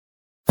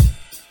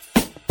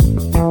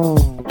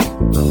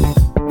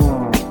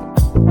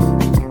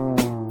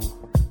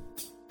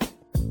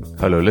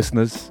Hello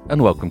listeners,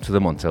 and welcome to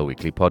the Montel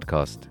Weekly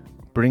Podcast,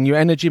 bringing you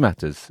energy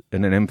matters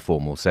in an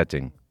informal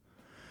setting.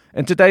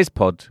 In today's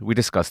pod, we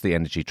discuss the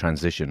energy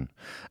transition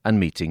and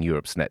meeting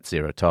Europe's net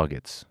zero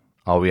targets.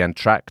 Are we on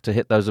track to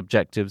hit those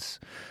objectives?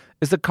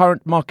 Is the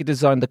current market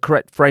design the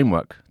correct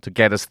framework to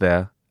get us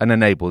there and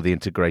enable the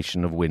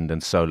integration of wind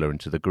and solar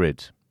into the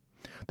grid?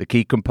 The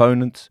key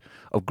component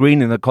of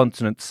greening the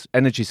continent's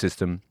energy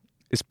system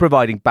is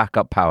providing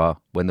backup power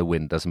when the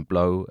wind doesn't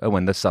blow and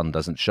when the sun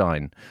doesn't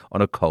shine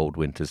on a cold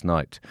winter's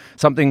night.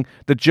 Something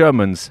the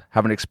Germans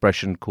have an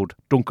expression called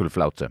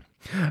Dunkelflaute.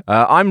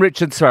 I'm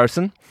Richard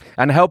Sverrisson,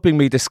 and helping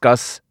me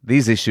discuss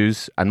these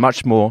issues and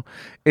much more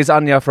is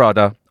Anja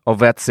Frada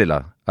of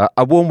Wärtsilä.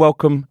 A warm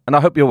welcome, and I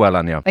hope you're well,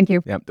 Anja. Thank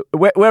you. Yeah.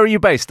 Where are you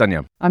based,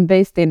 Anja? I'm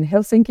based in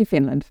Helsinki,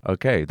 Finland.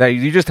 Okay.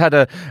 You just had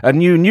a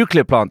new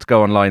nuclear plant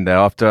go online there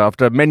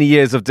after many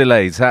years of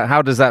delays.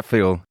 How does that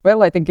feel?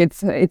 Well, I think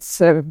it's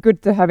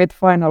good to have it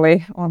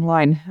finally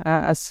online.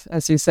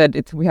 As you said,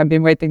 we have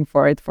been waiting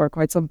for it for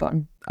quite some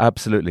time.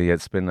 Absolutely,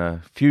 it's been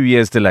a few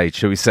years delayed,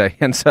 shall we say,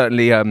 and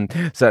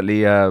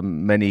certainly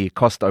many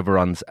cost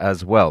overruns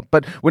as well.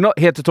 But we're not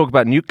here to talk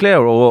about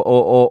nuclear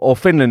or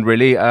Finland,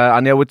 really.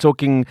 Anja, we're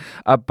talking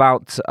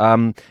about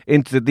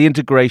into the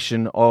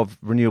integration of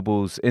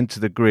renewables into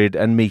the grid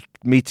and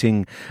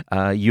meeting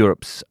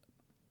Europe's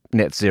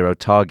net zero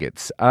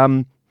targets.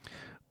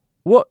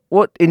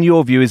 What, in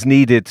your view, is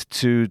needed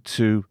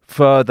to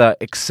further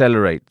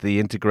accelerate the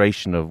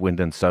integration of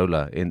wind and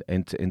solar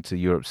into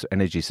Europe's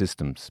energy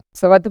systems?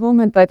 So at the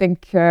moment, I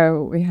think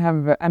we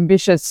have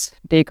ambitious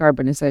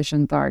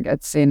decarbonization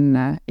targets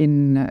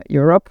in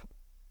Europe,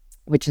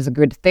 which is a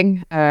good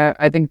thing.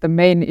 I think the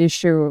main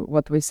issue,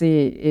 what we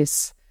see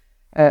is,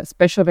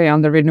 especially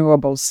on the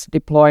renewables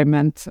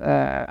deployment,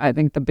 I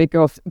think the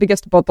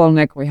biggest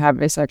bottleneck we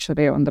have is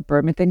actually on the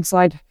permitting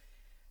side.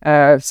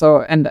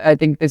 And I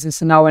think this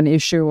is now an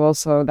issue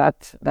also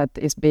that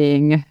is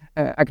being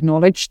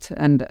acknowledged,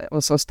 and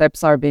also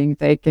steps are being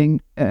taken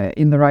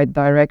in the right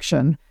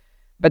direction.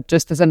 But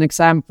just as an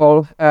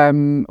example,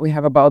 we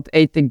have about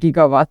 80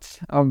 gigawatts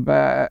of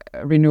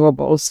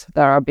renewables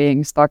that are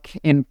being stuck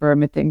in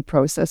permitting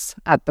process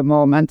at the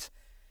moment.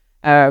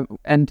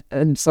 And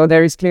so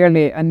there is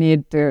clearly a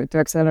need to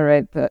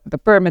accelerate the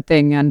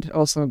permitting and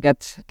also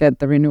get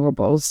the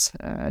renewables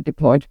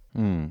deployed.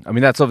 I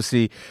mean, that's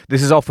obviously,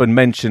 this is often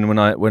mentioned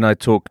when I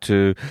talk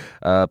to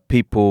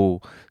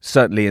people,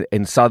 certainly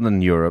in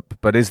southern Europe.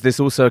 But is this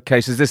also a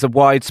case? Is this a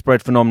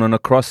widespread phenomenon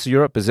across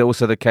Europe? Is it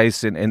also the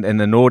case in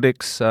the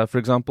Nordics, for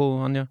example,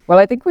 Anja? Well,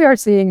 I think we are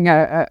seeing,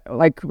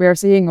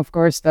 of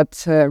course, that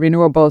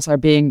renewables are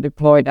being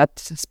deployed at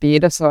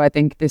speed. So I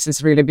think this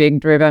is really being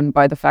driven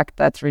by the fact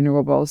that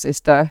renewables is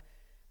the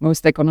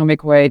most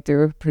economic way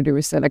to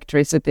produce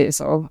electricity.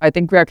 So I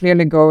think we are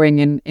clearly going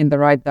in the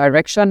right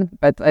direction,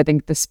 but I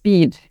think the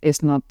speed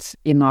is not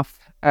enough.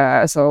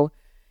 So,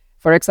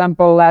 for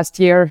example,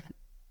 last year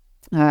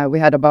we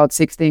had about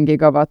 16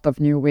 gigawatt of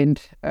new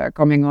wind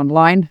coming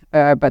online,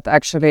 but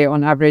actually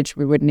on average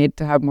we would need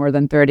to have more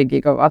than 30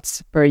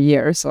 gigawatts per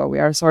year. So we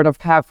are sort of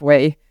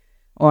halfway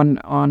on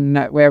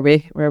where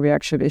we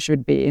actually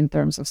should be in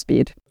terms of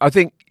speed. I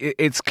think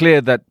it's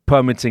clear that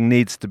permitting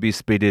needs to be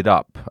speeded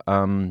up.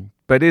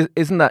 But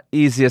isn't that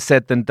easier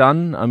said than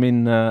done? I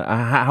mean,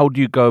 how do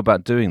you go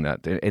about doing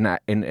that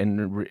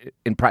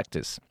in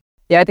practice?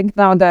 Yeah, I think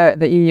now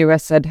the EU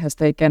has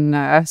taken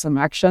some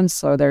actions.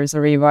 So there is a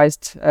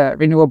revised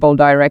renewable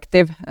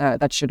directive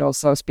that should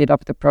also speed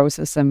up the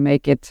process and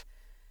make it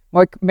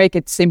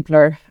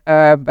simpler.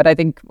 But I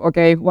think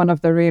one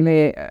of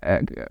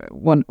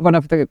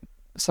the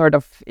sort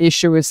of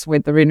issues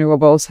with the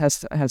renewables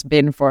has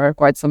been for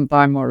quite some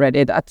time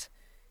already that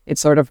it's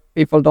sort of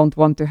people don't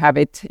want to have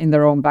it in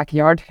their own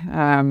backyard.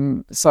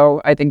 So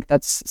I think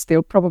that's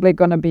still probably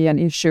going to be an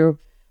issue.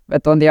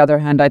 But on the other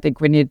hand, I think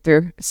we need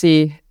to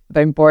see the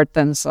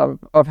importance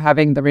of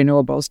having the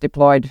renewables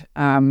deployed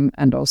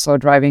and also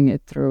driving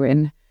it through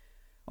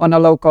on a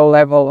local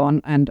level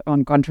and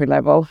on country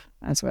level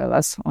as well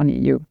as on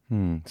EU.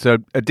 So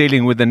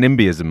dealing with the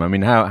NIMBYism, I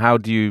mean, how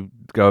do you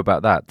go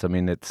about that? I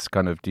mean, it's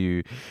kind of,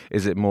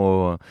 is it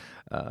more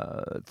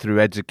through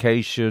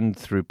education,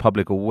 through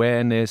public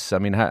awareness? I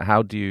mean,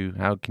 how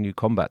can you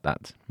combat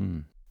that?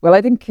 Well,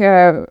 I think,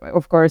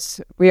 of course,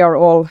 we are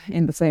all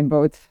in the same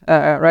boat,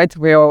 right?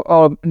 We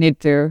all need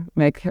to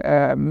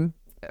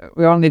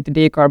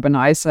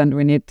decarbonize, and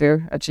we need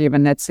to achieve a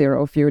net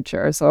zero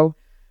future. So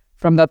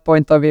from that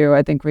point of view,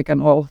 I think we can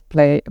all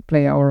play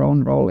our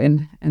own role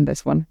in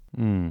this one.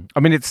 I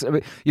mean, it's,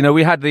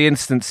 we had the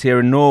instance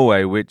here in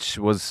Norway, which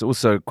was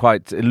also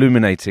quite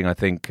illuminating, I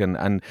think,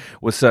 and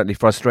was certainly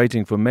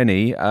frustrating for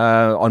many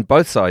on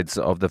both sides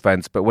of the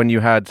fence. But when you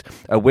had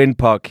a wind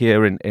park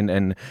here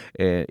in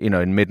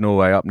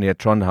mid-Norway up near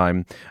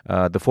Trondheim,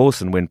 the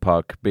Fosen wind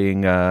park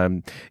being,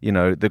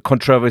 the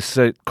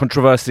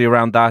controversy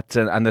around that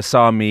and the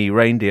Sami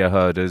reindeer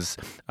herders,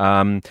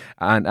 and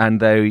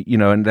they,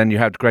 and then you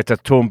had Greta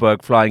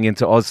Thunberg flying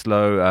into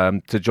Oslo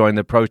to join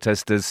the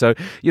protesters. So,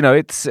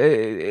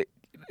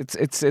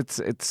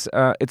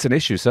 it's an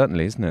issue,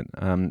 certainly, isn't it?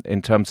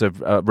 In terms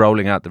of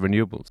rolling out the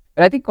renewables.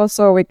 But I think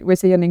also we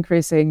see an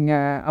increasing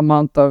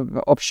amount of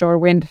offshore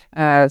wind.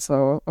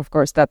 So of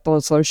course that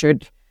also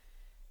should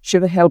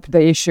help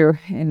the issue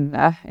in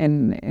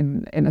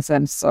a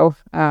sense. So,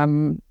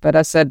 but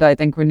as said, I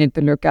think we need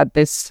to look at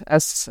this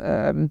as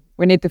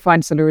we need to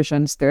find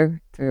solutions to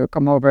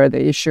come over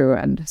the issue,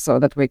 and so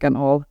that we can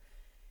all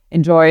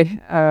enjoy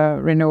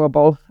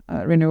renewable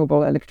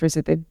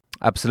electricity.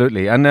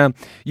 Absolutely. And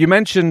you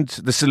mentioned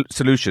the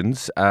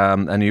solutions,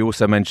 and you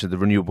also mentioned the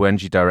Renewable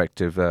Energy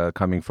Directive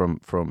coming from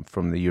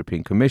the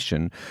European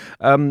Commission.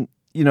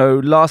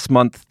 Last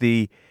month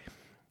the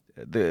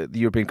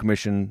European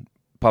Commission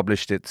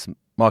published its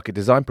market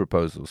design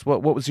proposals.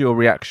 What was your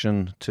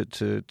reaction to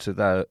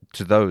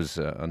those,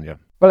 Anja?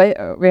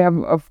 Well, we have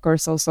of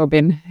course also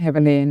been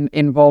heavily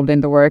involved in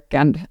the work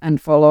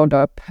and followed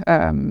up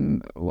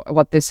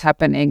what is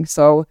happening.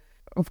 So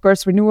of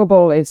course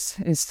renewable is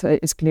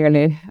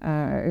clearly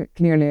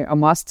a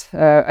must.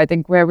 I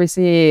think where we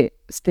see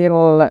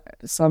still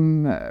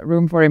some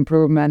room for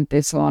improvement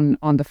is on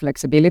the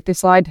flexibility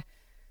side.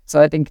 So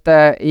I think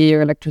the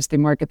EU electricity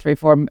market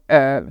reform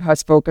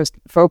has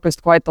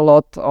focused quite a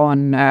lot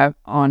on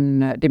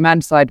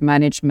demand side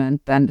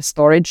management and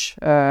storage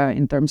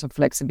in terms of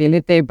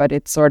flexibility, but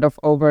it sort of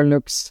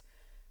overlooks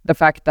the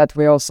fact that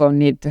we also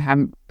need to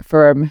have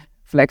firm,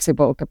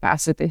 flexible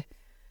capacity.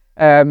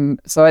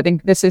 So I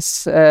think this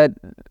is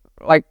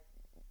like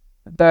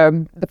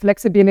the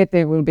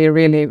flexibility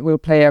will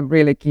play a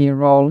really key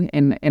role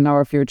in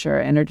our future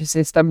energy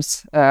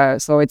systems.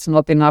 So it's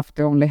not enough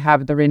to only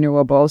have the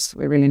renewables.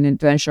 We really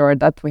need to ensure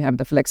that we have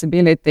the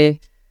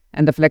flexibility,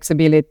 and the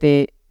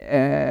flexibility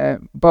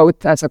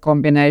both as a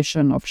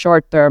combination of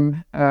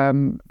short-term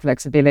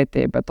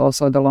flexibility, but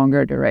also the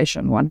longer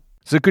duration one.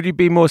 So could you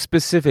be more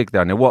specific,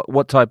 Daniel?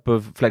 What type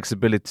of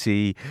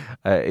flexibility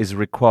is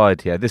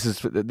required here? This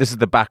is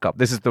the backup.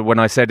 This is when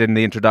I said in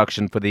the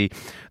introduction for the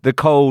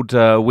cold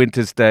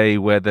winter's day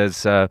where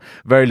there's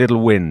very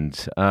little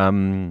wind.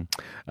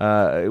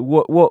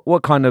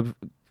 What kind of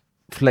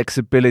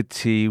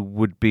flexibility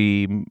would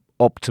be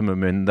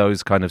optimum in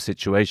those kind of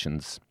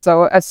situations?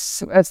 So as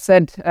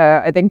said,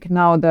 I think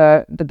now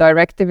the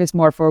directive is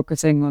more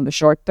focusing on the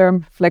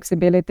short-term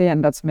flexibility,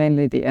 and that's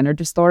mainly the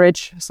energy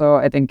storage. So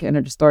I think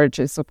energy storage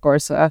is of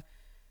course a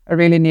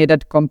really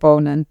needed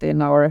component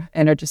in our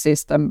energy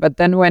system. But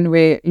then when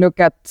we look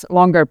at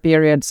longer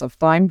periods of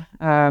time,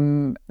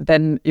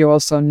 then you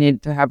also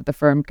need to have the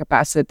firm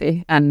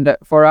capacity. And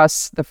for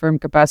us, the firm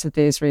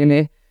capacity is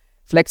really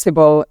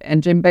flexible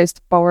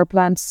engine-based power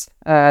plants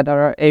that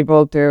are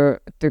able to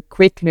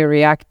quickly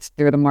react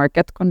to the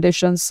market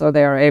conditions, so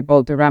they are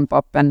able to ramp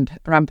up and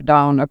ramp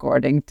down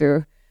according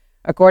to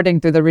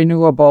the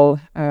renewable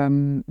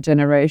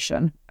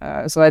generation.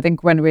 So I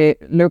think when we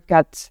look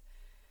at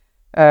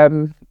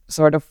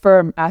sort of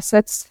firm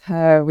assets,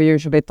 we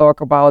usually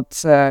talk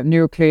about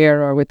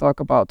nuclear, or we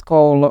talk about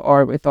coal,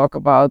 or we talk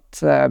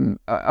about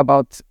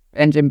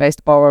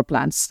engine-based power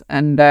plants,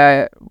 and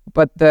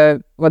what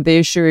the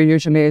issue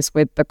usually is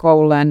with the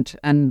coal and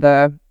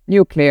the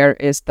nuclear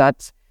is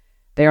that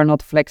they are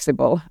not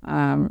flexible.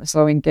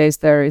 So in case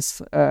there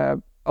is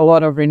a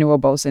lot of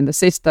renewables in the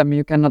system,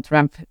 you cannot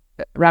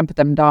ramp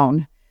them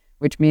down,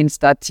 which means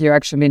that you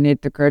actually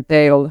need to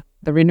curtail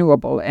the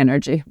renewable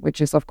energy, which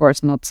is of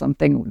course not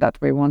something that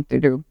we want to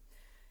do.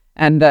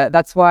 And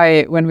that's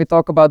why when we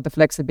talk about the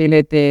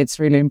flexibility, it's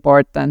really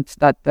important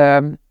that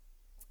the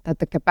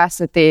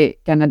capacity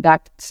can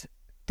adapt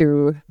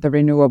to the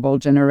renewable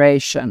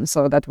generation,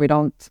 so that we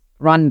don't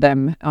run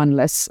them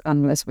unless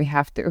we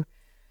have to.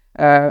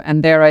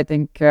 And there, I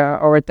think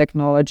our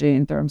technology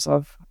in terms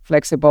of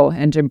flexible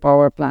engine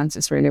power plants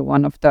is really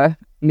one of the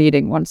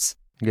leading ones.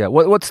 Yeah.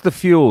 What's the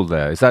fuel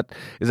there? Is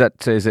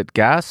it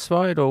gas,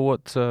 right, or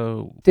what?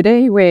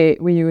 Today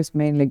we use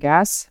mainly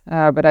gas,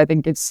 but I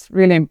think it's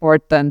really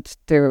important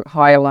to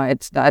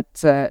highlight that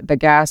the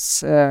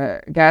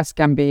gas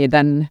can be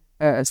then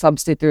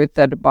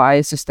substituted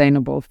by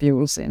sustainable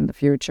fuels in the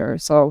future.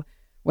 So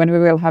when we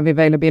will have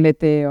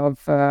availability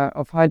of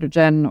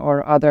hydrogen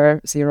or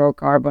other zero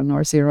carbon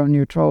or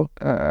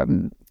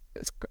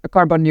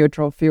carbon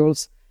neutral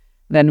fuels,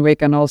 then we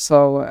can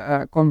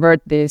also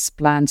convert these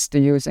plants to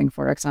using,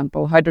 for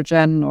example,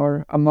 hydrogen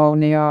or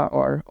ammonia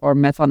or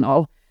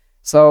methanol.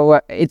 So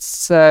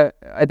it's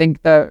I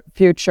think the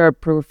future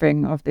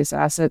proofing of these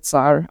assets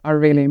are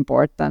really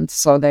important.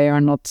 So they are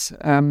not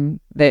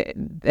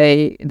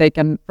they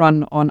can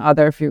run on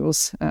other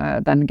fuels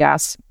than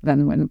gas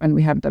when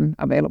we have them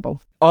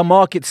available. Are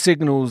market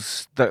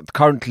signals that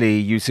currently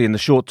you see in the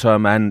short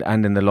term and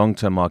in the long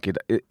term market,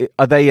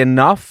 are they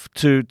enough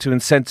to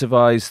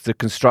incentivize the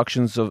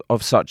constructions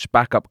of such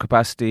backup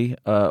capacity,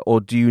 or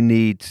do you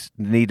need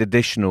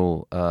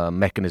additional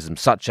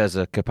mechanisms such as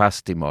a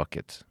capacity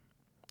market?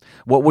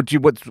 What's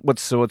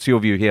your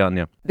view here,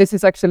 Anja? This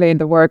is actually in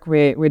the work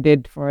we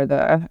did for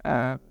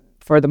the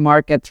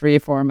market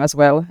reform as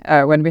well.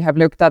 When we have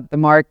looked at the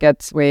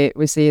markets, we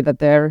see that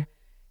there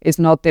is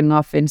not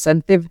enough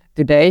incentive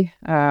today.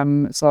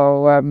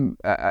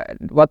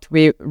 What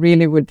we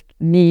really would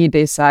need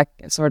is a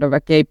sort of a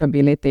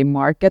capability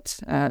market.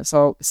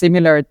 So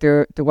similar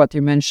to what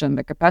you mentioned,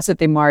 the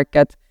capacity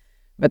market,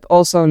 but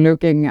also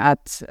looking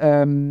at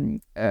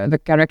the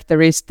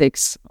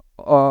characteristics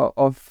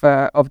of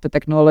the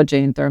technology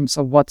in terms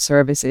of what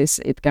services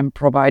it can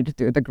provide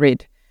to the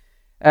grid.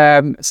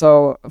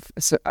 So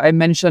I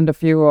mentioned a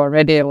few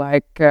already,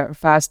 like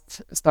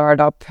fast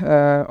startup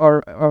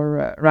or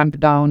ramp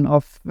down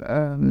of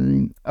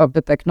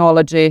the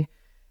technology,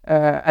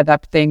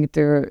 adapting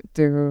to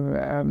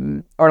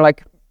or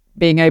like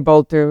being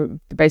able to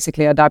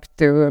basically adapt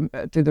to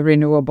the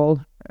renewable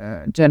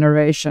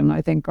generation.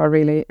 I think are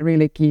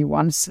really key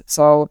ones.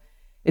 So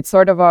it's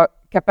sort of a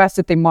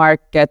capacity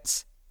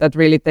market that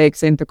really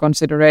takes into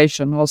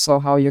consideration also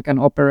how you can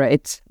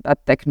operate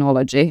that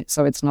technology.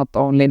 So it's not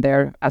only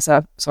there as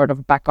a sort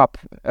of backup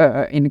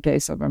in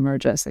case of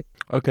emergency.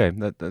 Okay,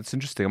 that's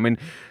interesting. I mean,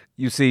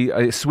 you see,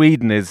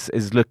 Sweden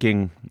is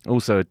looking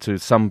also to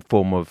some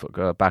form of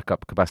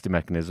backup capacity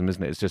mechanism,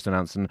 isn't it? It's just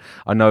announced, and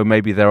I know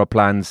maybe there are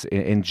plans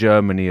in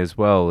Germany as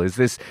well. Is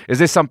this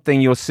something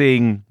you're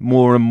seeing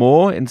more and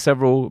more in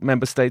several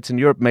member states in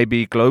Europe,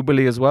 maybe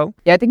globally as well?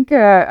 Yeah,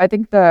 I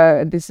think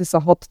this is a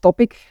hot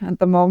topic at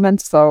the moment.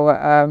 So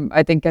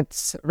I think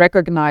it's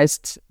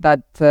recognized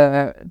that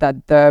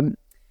the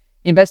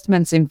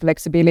investments in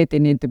flexibility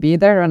need to be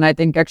there. And I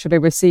think actually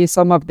we see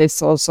some of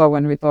this also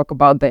when we talk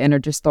about the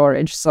energy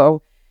storage.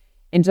 So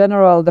in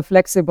general, the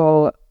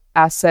flexible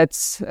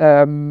assets,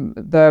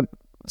 the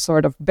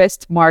sort of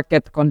best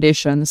market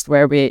conditions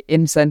where we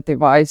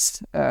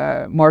incentivize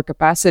more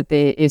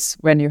capacity is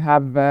when you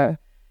have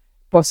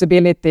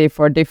possibility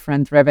for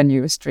different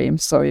revenue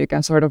streams. So you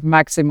can sort of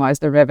maximize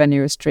the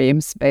revenue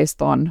streams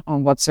based on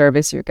what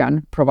service you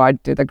can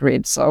provide to the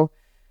grid. So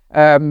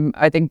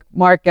I think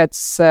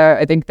markets,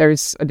 I think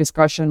there's a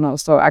discussion,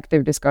 also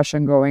active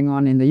discussion going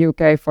on in the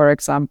UK, for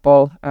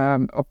example,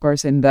 of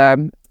course in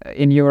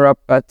Europe,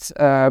 but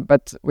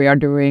we are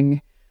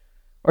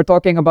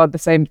talking about the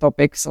same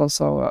topics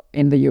also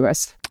in the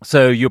US.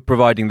 So you're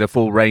providing the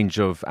full range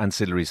of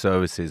ancillary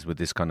services with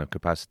this kind of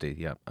capacity,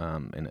 yeah,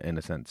 in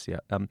a sense,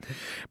 yeah.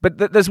 But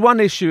there's one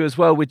issue as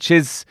well, which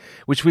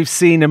we've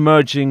seen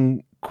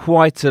emerging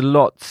quite a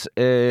lot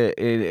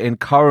in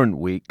current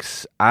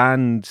weeks,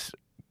 and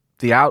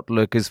the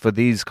outlook is for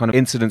these kind of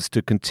incidents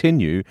to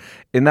continue.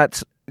 In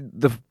that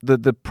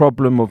the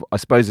problem of, I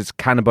suppose, it's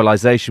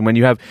cannibalisation. When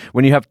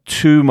you have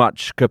too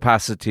much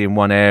capacity in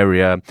one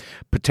area,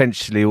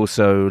 potentially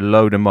also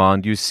low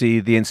demand, you see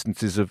the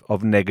instances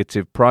of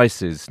negative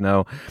prices.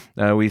 Now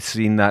we've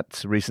seen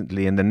that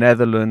recently in the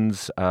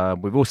Netherlands.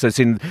 We've also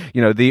seen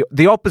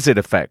the opposite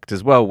effect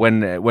as well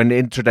when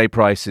intraday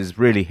prices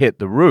really hit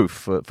the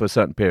roof for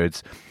certain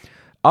periods.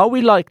 Are we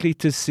likely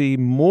to see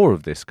more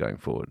of this going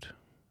forward?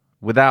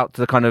 Without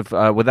the kind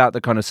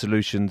of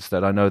solutions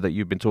that I know that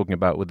you've been talking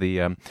about with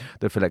the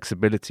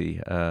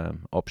flexibility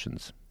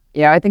options.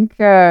 Yeah, I think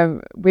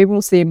we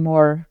will see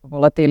more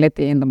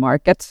volatility in the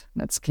market.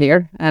 That's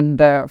clear,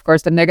 and of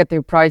course the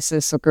negative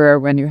prices occur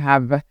when you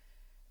have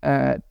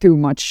too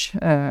much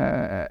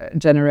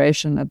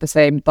generation at the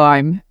same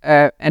time.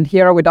 And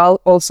here I would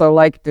also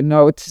like to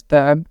note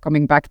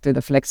coming back to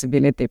the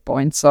flexibility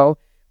point. So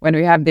when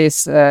we have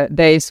these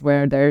days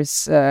where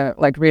there's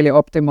like really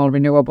optimal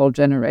renewable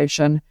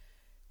generation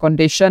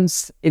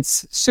conditions,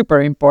 it's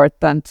super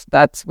important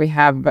that we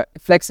have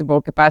flexible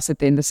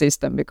capacity in the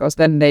system, because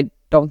then they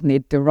don't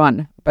need to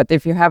run. But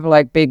if you have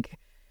like big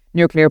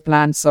nuclear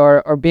plants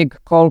or big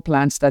coal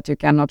plants that you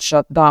cannot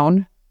shut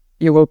down,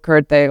 you will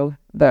curtail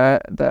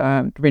the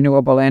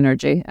renewable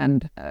energy.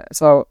 And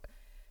so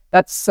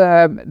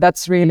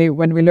that's really,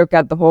 when we look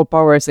at the whole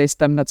power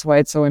system, that's why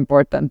it's so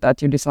important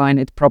that you design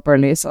it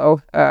properly, so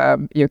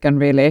you can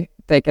really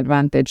take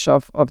advantage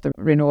of the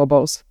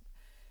renewables.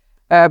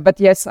 But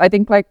yes, I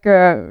think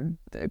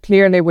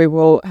clearly we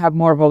will have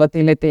more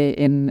volatility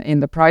in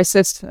the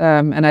prices.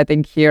 And I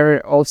think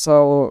here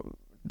also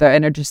the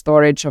energy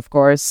storage, of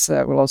course,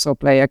 will also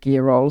play a key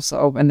role.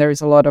 So when there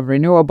is a lot of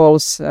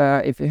renewables,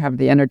 if you have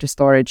the energy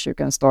storage, you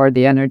can store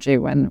the energy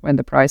when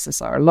the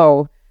prices are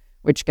low,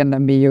 which can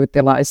then be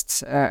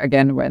utilized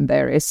again when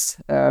there is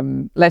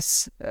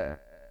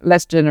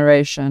less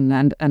generation,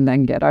 and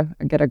then get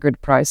a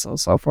good price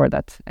also for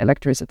that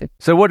electricity.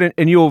 So what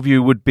in your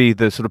view would be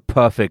the sort of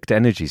perfect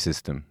energy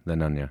system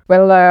then, Anja?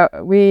 Well,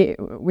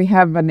 we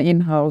have an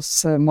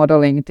in-house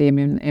modeling team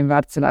in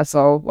Wärtsilä.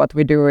 So what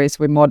we do is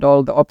we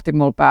model the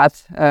optimal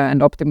path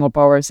and optimal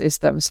power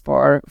systems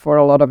for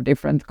a lot of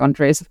different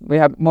countries. We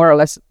have more or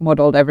less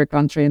modeled every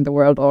country in the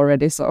world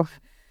already. So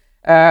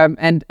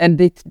and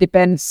it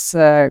depends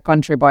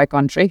country by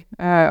country.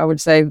 I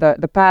would say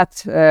the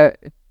path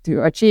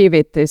to achieve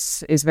it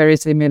is very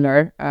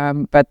similar,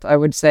 but I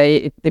would say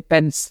it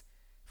depends.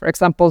 For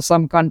example,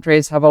 some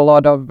countries have a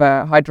lot of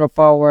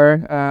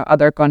hydropower,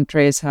 other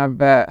countries have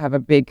a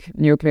big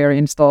nuclear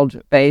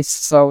installed base.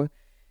 So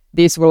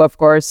These will, of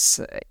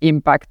course,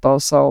 impact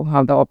also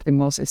how the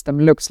optimal system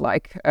looks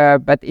like.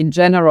 But in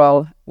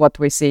general, what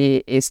we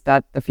see is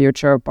that the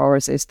future power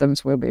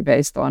systems will be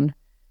based on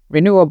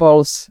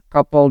renewables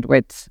coupled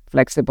with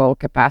flexible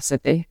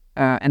capacity,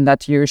 and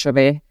that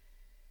usually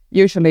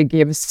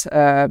gives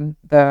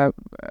the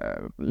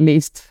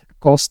least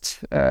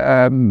cost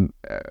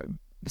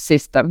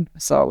system.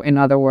 So, in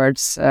other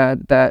words,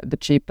 the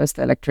cheapest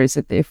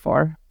electricity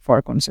for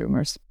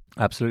consumers.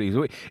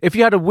 Absolutely. If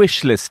you had a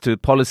wish list to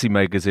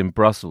policymakers in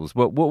Brussels,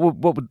 what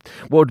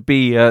would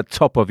be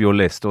top of your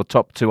list, or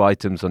top 2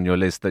 items on your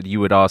list that you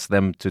would ask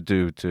them to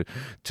do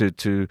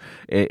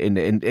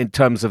in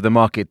terms of the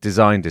market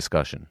design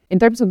discussion? In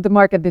terms of the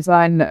market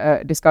design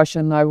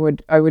discussion, I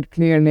would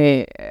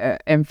clearly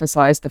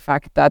emphasize the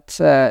fact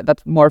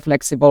that more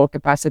flexible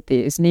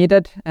capacity is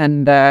needed,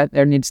 and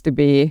there needs to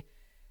be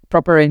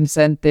proper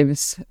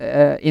incentives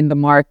in the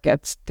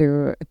market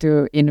to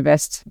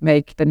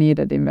make the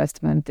needed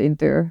investment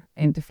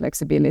into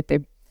flexibility.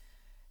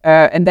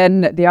 And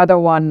then the other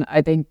one,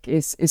 I think,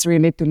 is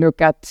really to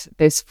look at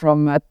this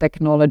from a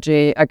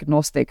technology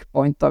agnostic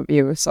point of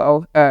view.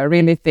 So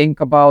really think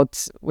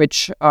about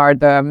which are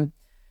the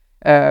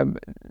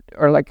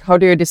how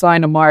do you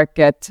design a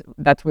market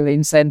that will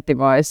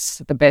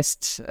incentivize the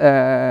best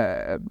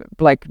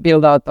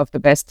build out of the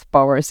best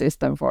power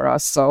system for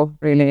us. So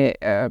really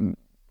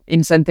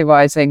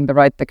incentivizing the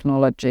right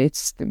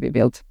technologies to be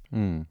built.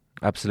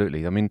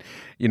 Absolutely. I mean,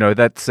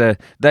 that's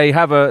they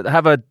have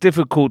a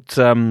difficult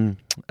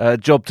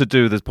job to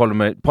do, the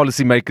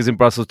policymakers in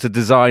Brussels, to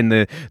design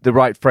the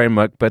right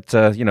framework. But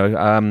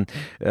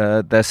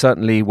they're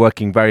certainly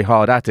working very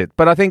hard at it.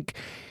 But I think,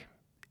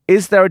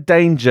 is there a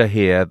danger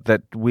here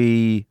that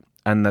we,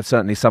 and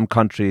certainly some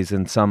countries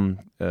and some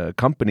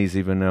companies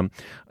even,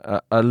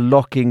 are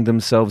locking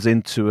themselves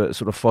into a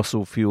sort of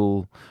fossil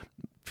fuel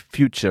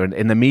future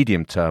in the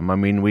medium term? I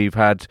mean, we've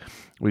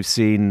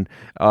seen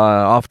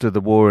after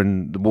the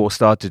war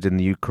started in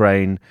the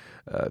Ukraine,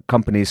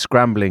 companies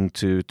scrambling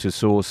to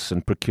source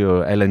and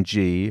procure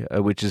LNG,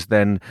 which is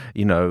then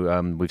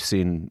we've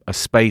seen a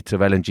spate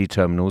of LNG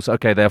terminals.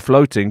 Okay, they're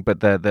floating, but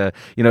they're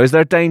is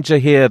there a danger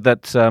here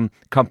that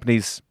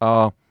companies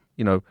are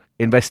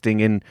investing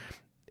in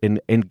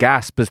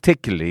gas,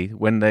 particularly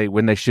when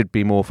they should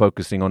be more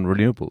focusing on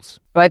renewables?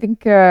 Well, I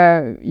think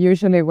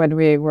usually when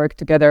we work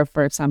together,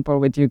 for example,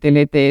 with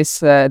utilities,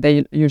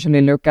 they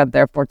usually look at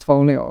their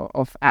portfolio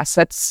of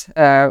assets,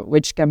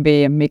 which can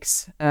be a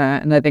mix.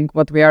 And I think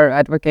what we are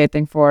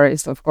advocating for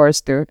is, of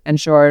course, to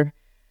ensure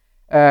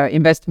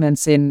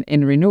investments in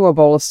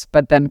renewables,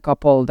 but then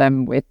couple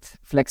them with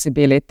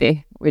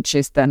flexibility, which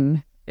is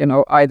then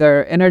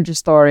either energy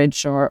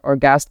storage or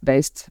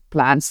gas-based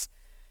plants.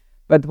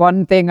 But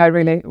one thing I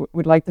really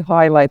would like to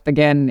highlight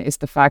again is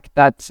the fact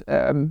that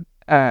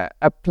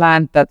a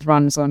plant that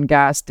runs on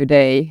gas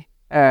today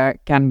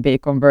can be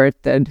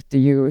converted to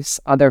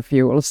use other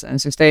fuels and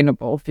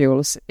sustainable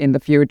fuels in the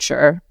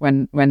future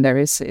when there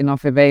is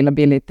enough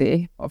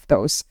availability of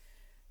those.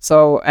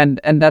 So and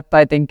that,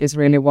 I think, is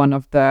really one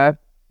of the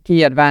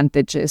key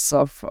advantages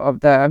of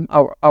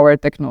our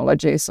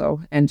technology. So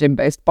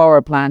engine-based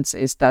power plants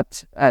is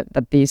that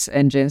these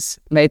engines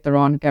later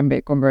on can be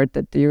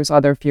converted to use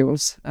other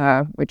fuels,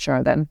 which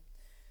are then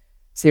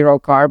zero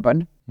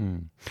carbon.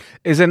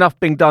 Is enough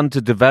being done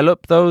to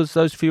develop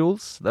those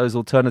fuels, those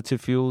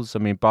alternative fuels? I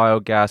mean,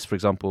 biogas, for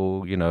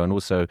example, and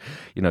also,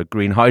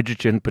 green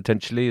hydrogen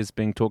potentially is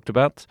being talked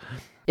about.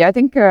 Yeah, I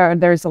think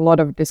there's a lot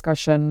of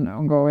discussion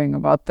ongoing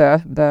about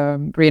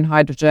the green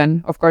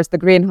hydrogen. Of course, the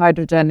green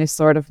hydrogen is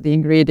sort of the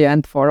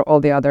ingredient for all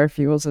the other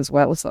fuels as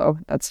well. So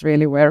that's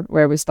really where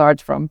we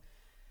start from.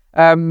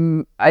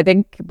 I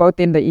think both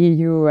in the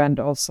EU and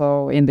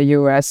also in the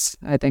US,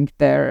 I think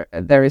there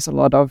is a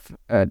lot of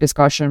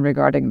discussion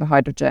regarding the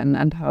hydrogen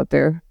and how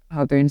to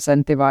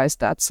incentivize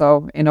that.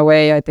 So in a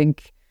way, I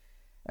think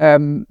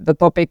the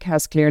topic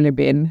has clearly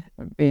been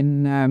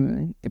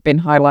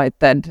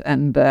highlighted,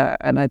 and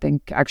I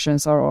think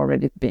actions are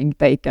already being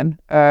taken.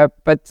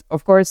 But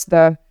of course,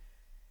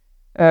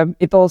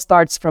 it all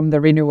starts from the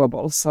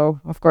renewables.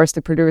 So of course,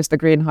 to produce the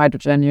green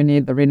hydrogen, you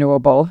need the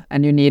renewable,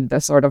 and you need the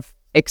sort of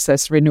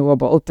excess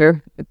renewable to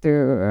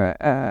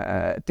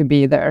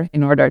be there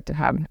in order to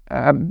have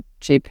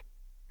cheap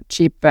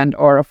and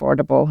or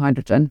affordable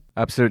hydrogen.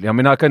 Absolutely. I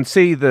mean, I can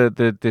see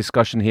the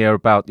discussion here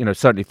about,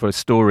 certainly for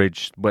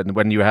storage,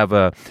 when you have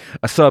a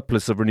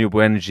surplus of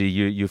renewable energy,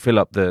 you fill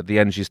up the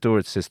energy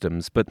storage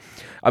systems. But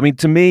I mean,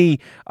 to me,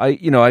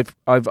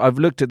 I've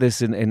looked at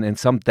this in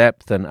some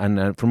depth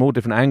and from all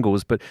different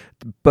angles, but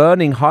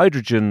burning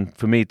hydrogen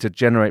for me to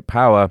generate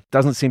power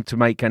doesn't seem to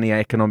make any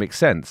economic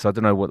sense. I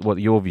don't know what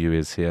your view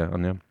is here,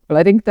 Anja. Well,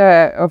 I think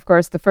of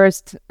course the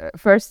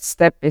first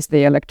step is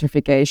the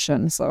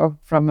electrification. So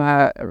from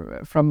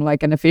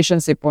like an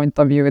efficiency point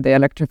of view, the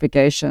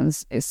electrification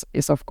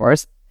is of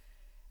course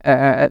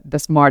the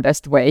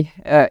smartest way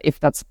if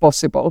that's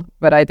possible.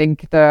 But I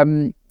think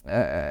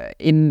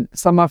in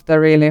some of the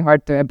really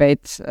hard to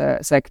abate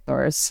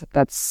sectors,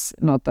 that's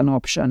not an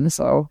option.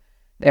 So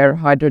their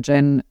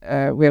hydrogen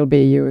will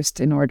be used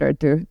in order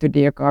to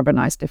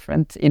decarbonize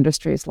different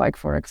industries, like,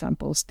 for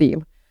example,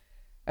 steel.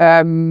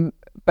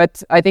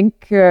 But I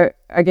think,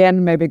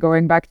 again, maybe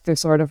going back to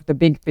sort of the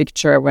big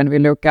picture, when we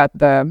look at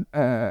the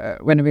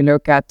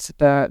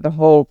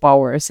whole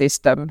power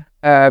system,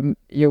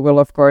 you will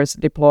of course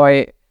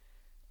deploy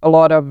a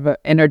lot of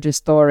energy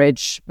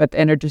storage, but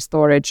energy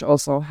storage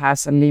also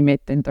has a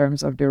limit in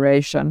terms of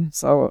duration.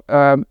 So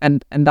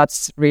and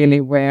that's really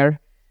where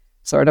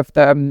sort of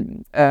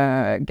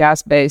the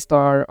gas-based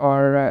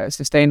or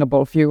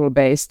sustainable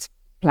fuel-based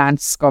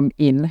plants come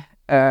in.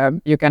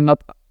 You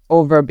cannot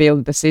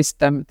overbuild the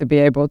system to be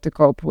able to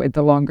cope with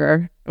the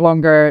longer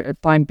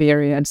time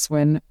periods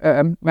when,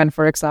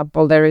 for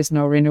example, there is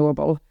no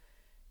renewable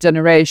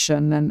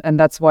generation, and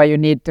that's why you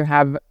need to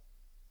have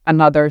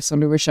another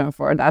solution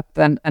for that.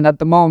 And at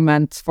the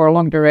moment, for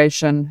long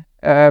duration,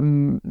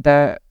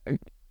 the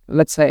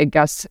let's say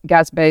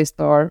gas-based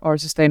or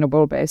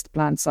sustainable-based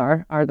plants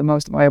are the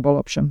most viable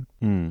option.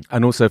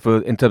 And also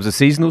in terms of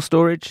seasonal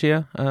storage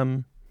here.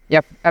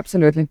 Yep,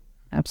 absolutely.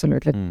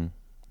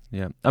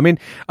 Yeah, I mean,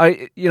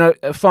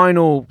 a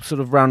final sort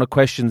of round of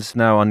questions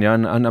now, Anja,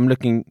 and I'm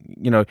looking,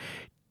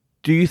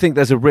 do you think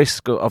there's a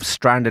risk of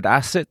stranded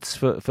assets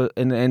for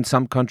in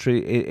some country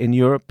in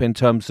Europe in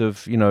terms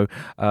of,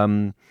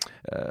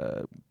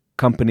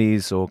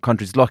 companies or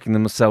countries locking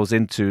themselves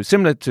into,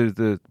 similar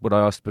to what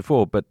I asked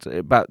before, but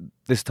about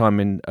this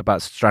time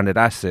about stranded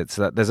assets,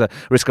 that there's a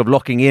risk of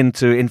locking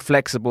into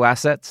inflexible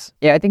assets?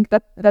 Yeah, I think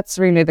that's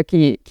really the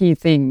key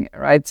thing,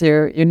 right?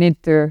 You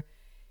need to,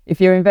 if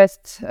you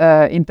invest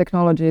in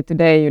technology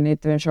today, you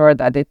need to ensure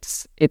that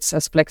it's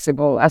as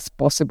flexible as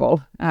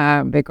possible,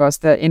 because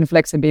the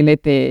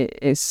inflexibility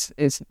is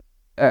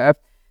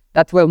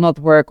that will not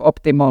work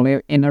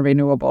optimally in a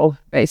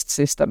renewable-based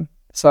system.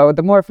 So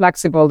the more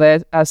flexible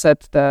the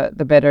asset,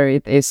 the better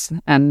it is.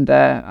 And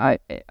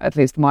at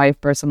least my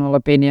personal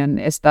opinion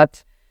is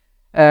that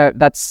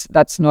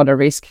that's not a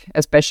risk,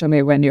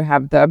 especially when you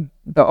have the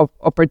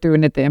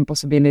opportunity and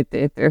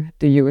possibility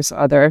to use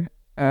other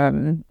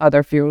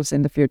fuels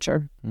in the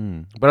future.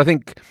 But I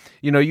think,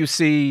 you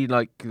see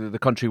like the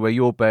country where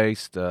you're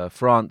based,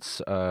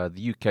 France,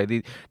 the UK,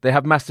 they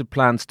have massive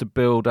plans to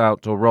build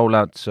out or roll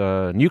out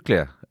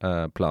nuclear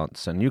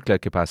plants and nuclear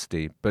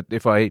capacity. But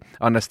if I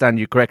understand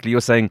you correctly, you're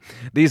saying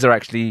these are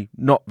actually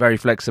not very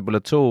flexible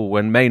at all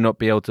and may not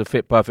be able to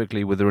fit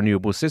perfectly with the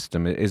renewable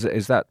system.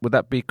 Would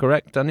that be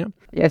correct, Anja?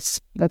 Yes,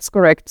 that's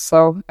correct.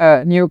 So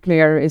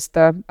nuclear is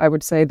I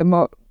would say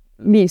the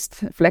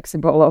least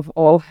flexible of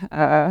all.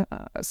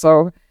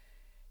 So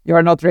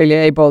you're not really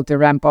able to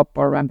ramp up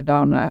or ramp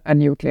down a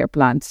nuclear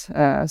plant.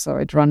 So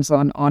it runs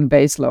on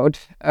base load.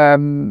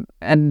 And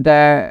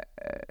there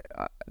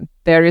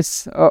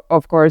is,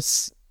 of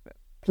course,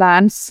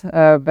 plans,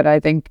 but I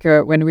think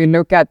when we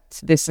look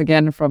at this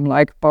again from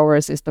like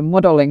power system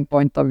modeling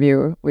point of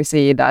view, we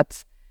see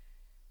that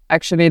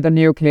actually the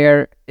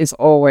nuclear is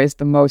always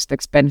the most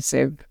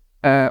expensive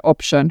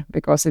option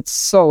because it's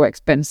so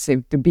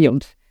expensive to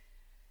build.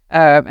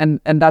 And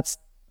that's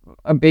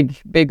a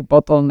big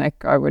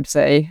bottleneck, I would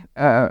say,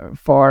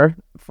 for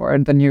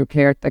the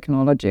nuclear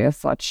technology as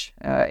such.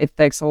 It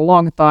takes a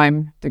long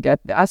time to get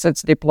the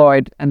assets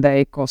deployed, and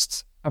they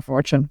cost a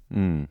fortune.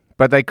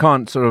 But they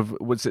can't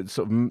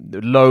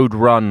load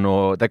run,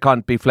 or they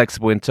can't be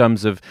flexible in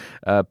terms of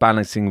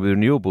balancing with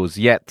renewables.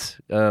 Yet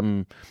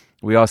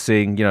we are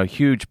seeing,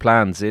 huge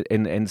plans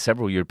in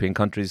several European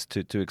countries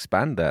to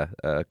expand their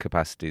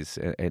capacities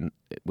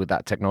with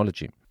that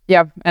technology.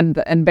 Yeah,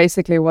 and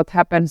basically what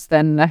happens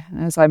then,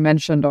 as I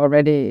mentioned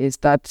already, is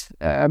that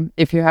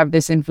if you have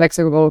this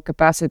inflexible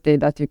capacity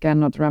that you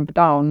cannot ramp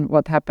down,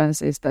 what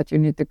happens is that you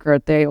need to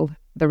curtail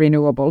the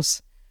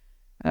renewables.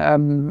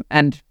 And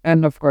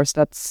of course,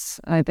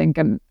 that's, I think,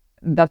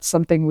 that's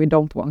something we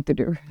don't want to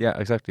do. Yeah,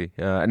 exactly.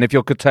 And if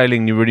you're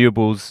curtailing new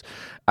renewables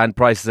and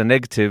prices are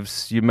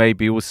negatives, you may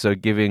be also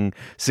giving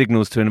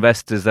signals to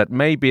investors that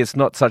maybe it's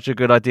not such a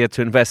good idea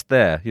to invest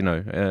there.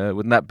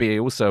 Wouldn't that be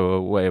also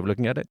a way of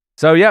looking at it?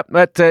 So, yeah,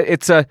 but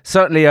it's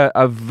certainly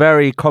a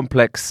very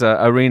complex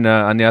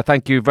arena. And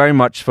thank you very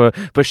much for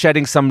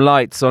shedding some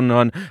lights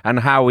on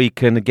how we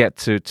can get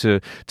to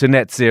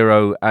net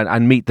zero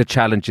and meet the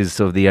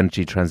challenges of the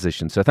energy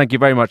transition. So thank you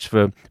very much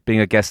for being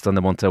a guest on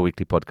the Montel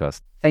Weekly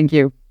podcast. Thank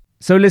you.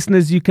 So,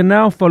 listeners, you can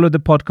now follow the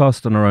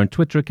podcast on our own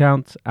Twitter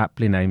account,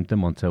 aptly named the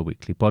Montel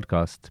Weekly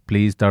Podcast.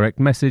 Please direct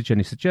message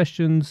any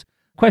suggestions,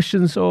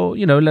 questions, or,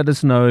 let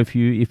us know if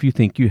you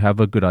think you have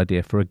a good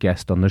idea for a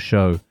guest on the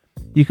show.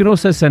 You can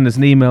also send us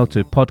an email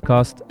to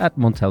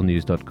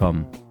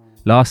podcast@montelnews.com.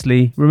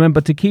 Lastly,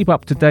 remember to keep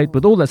up to date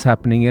with all that's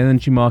happening in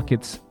energy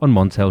markets on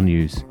Montel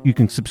News. You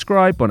can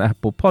subscribe on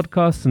Apple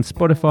Podcasts and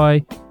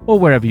Spotify, or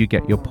wherever you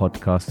get your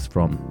podcasts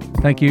from.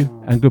 Thank you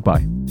and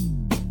goodbye.